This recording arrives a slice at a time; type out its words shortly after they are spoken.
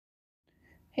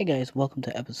Hey guys, welcome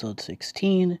to episode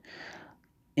 16.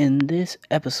 In this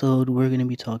episode, we're going to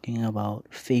be talking about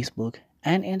Facebook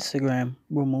and Instagram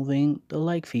removing the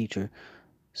like feature.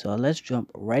 So let's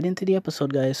jump right into the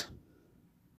episode, guys.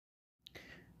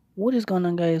 What is going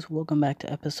on, guys? Welcome back to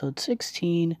episode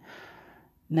 16.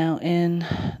 Now, in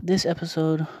this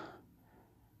episode,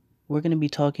 we're going to be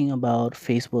talking about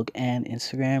Facebook and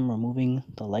Instagram removing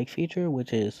the like feature,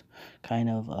 which is kind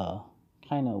of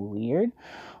weird,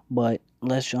 but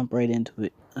let's jump right into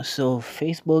it. So,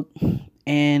 Facebook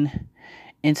and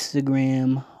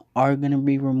Instagram are gonna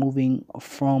be removing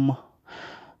from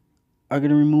are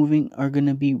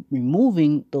gonna be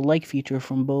removing the like feature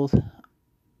from both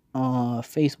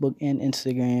Facebook and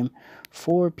Instagram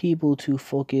for people to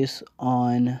focus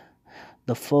on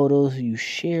the photos you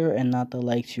share and not the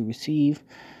likes you receive.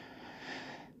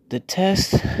 The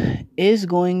test is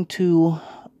going to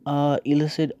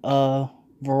elicit a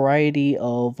variety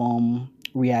of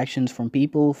reactions from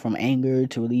people, from anger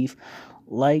to relief.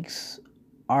 Likes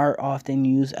are often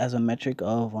used as a metric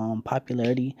of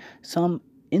popularity. Some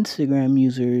Instagram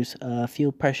users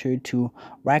feel pressured to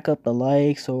rack up the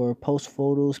likes or post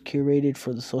photos curated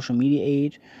for the social media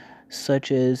age,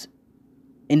 such as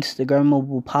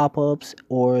Instagrammable pop ups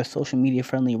or social media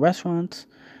friendly restaurants.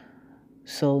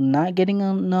 So not getting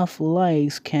enough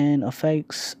likes can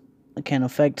affect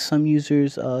some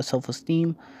users'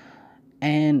 self-esteem,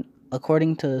 and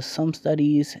according to some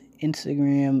studies,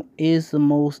 Instagram is the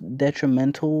most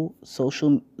detrimental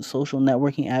social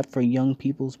networking app for young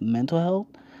people's mental health.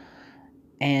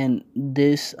 And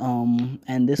this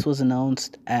was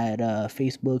announced at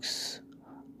Facebook's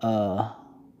uh,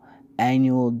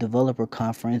 annual developer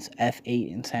conference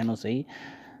F8 in San Jose.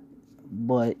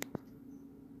 But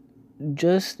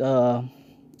just a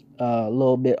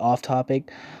little bit off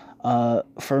topic.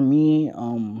 For me,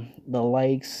 the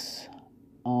likes,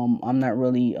 I'm not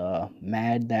really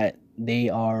mad that they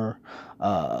are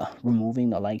removing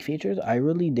the like features. I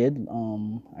really did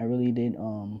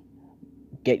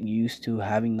get used to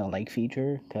having the like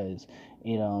feature because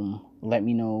it let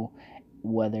me know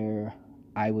whether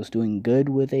I was doing good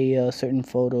with a certain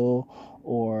photo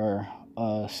or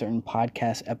a certain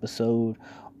podcast episode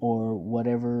or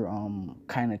whatever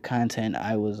kind of content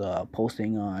I was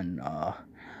posting on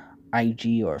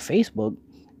IG or Facebook,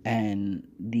 and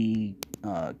the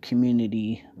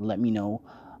community let me know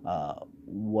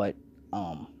what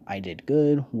I did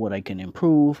good, what I can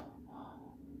improve,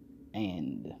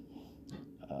 and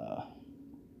uh,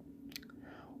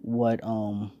 what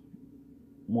um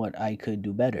what I could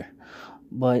do better.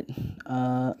 But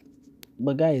uh,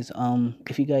 but guys,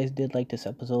 if you guys did like this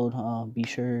episode, be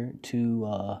sure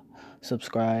to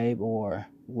subscribe or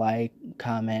like,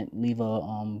 comment, leave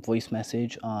a voice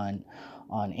message on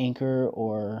Anchor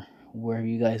or wherever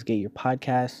you guys get your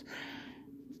podcasts.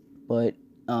 But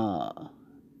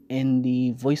in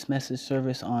the voice message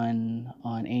service on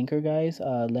Anchor, guys,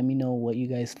 let me know what you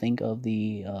guys think of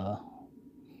the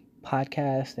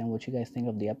podcast and what you guys think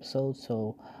of the episode.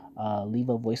 So leave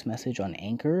a voice message on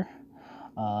Anchor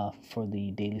for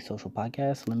the Daily Social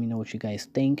Podcast. Let me know what you guys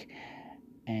think.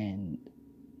 And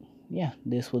yeah,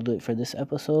 this will do it for this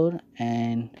episode.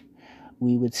 And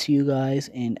we would see you guys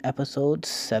in episode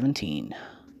 17.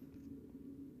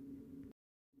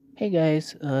 Hey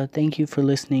guys, thank you for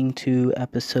listening to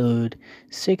episode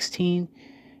 16.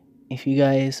 If you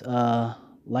guys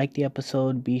like the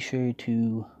episode, be sure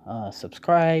to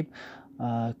subscribe,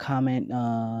 comment,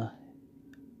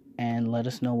 and let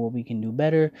us know what we can do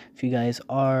better. If you guys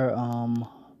are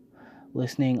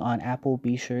listening on Apple,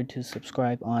 be sure to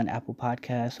subscribe on Apple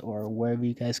Podcasts or wherever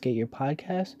you guys get your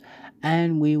podcasts.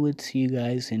 And we would see you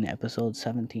guys in episode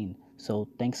 17. So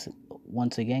thanks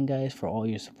once again, guys, for all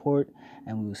your support.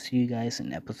 And we will see you guys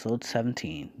in episode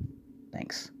 17.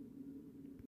 Thanks.